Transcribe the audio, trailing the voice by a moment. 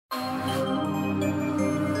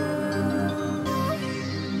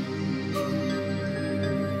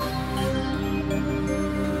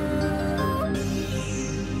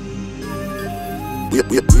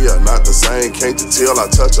We are not the same, can't you tell I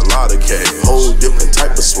touch a lot of cash? Whole different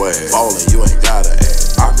type of swag, ballin', you ain't gotta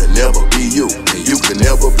ask. I can never be you, and you can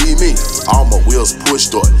never be me. All my wheels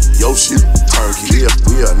pushed on, yo shit turkey.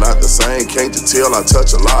 We are not the same, can't you tell I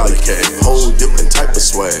touch a lot of cash? Whole different type of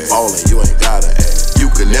swag, ballin', you ain't gotta ask.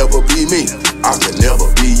 You can never be me, I can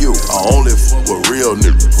never be you. I only fuck with real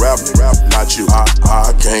niggas, rap, not you.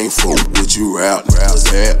 I can't fool with you raps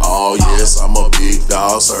at all. Yes, I'm a big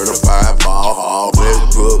dog, certified ball hog.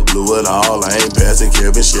 Westbrook blew it all, I ain't passing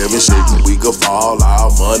Kevin Chevy shit. We could fall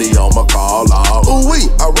out, money on my call off. Ooh-wee,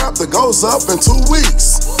 I rap the ghost up in 2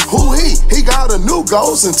 weeks. Who he got a new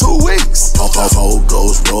ghost in 2 weeks. Whole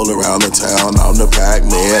ghost roll around the town, I'm the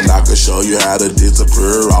Pac-Man. I could show you how to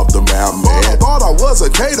disappear off the map, man. Thought I was a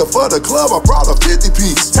cater for the club, I brought a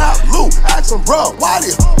 50-piece. Top loot, ask them, bro, why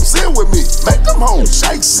they sit with me? Make them hoes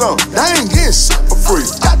shake some, they ain't getting shit for free.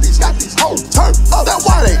 Got these hoes turned up, that's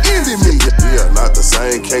why they envy me. We are not the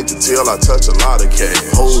same, can't you tell I touch a lot of cash?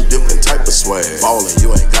 Whole different type of swag, ballin',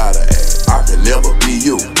 you ain't gotta ask. I can never be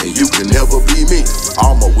you, and you can never be me.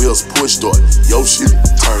 All my wheels pushed on, yo shit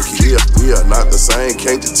turkey. We are not the same,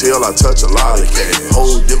 can't you tell I touch a lot of cash?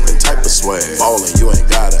 Whole different type of swag, ballin', you ain't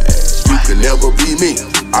gotta ask. You can never be me,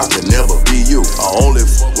 I can never be you. I only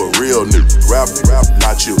fuck with real niggas, rap,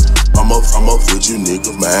 not you. I'm up with you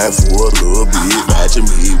niggas, mad for a little bit. Imagine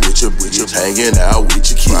me with your bitches, hanging out with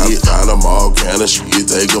your kids. Find them all kind of shit,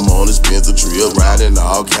 take them on expensive trips. Riding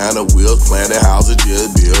all kind of wheels, planning houses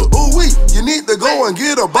just built. Ooh-wee, you need to go and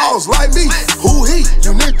get a boss like me. Who he?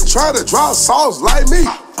 You need to try to drop sauce like me.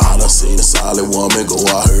 I done seen a solid woman go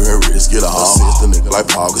out here and risk it all. Sit the nigga like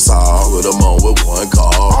Paul Gasol, put him on with one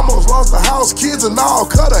call. Almost lost the house, kids and all,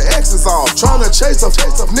 cut her exes off. Tryna chase a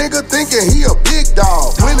nigga thinking he a big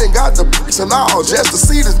dog. Went and got the bricks and all, just to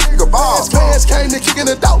see this nigga ball. Fans came to kicking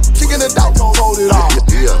it out, hold it off.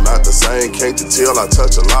 We are not the same, can't you tell I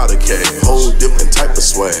touch a lot of cash? Whole different type of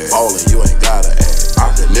swag, ballin', you ain't gotta ask. I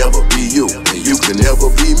can never be you, and you can never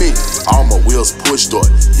be me. All my wheels pushed on,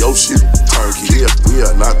 yo shit turkey. We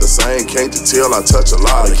are not the same, can't you tell I touch a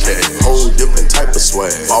lot of cash? Whole different type of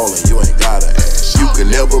swag, ballin', you ain't gotta ask. You can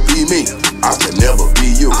never be me, I can never be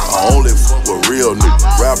you. I only fuck with real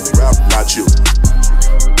niggas, rap, not you.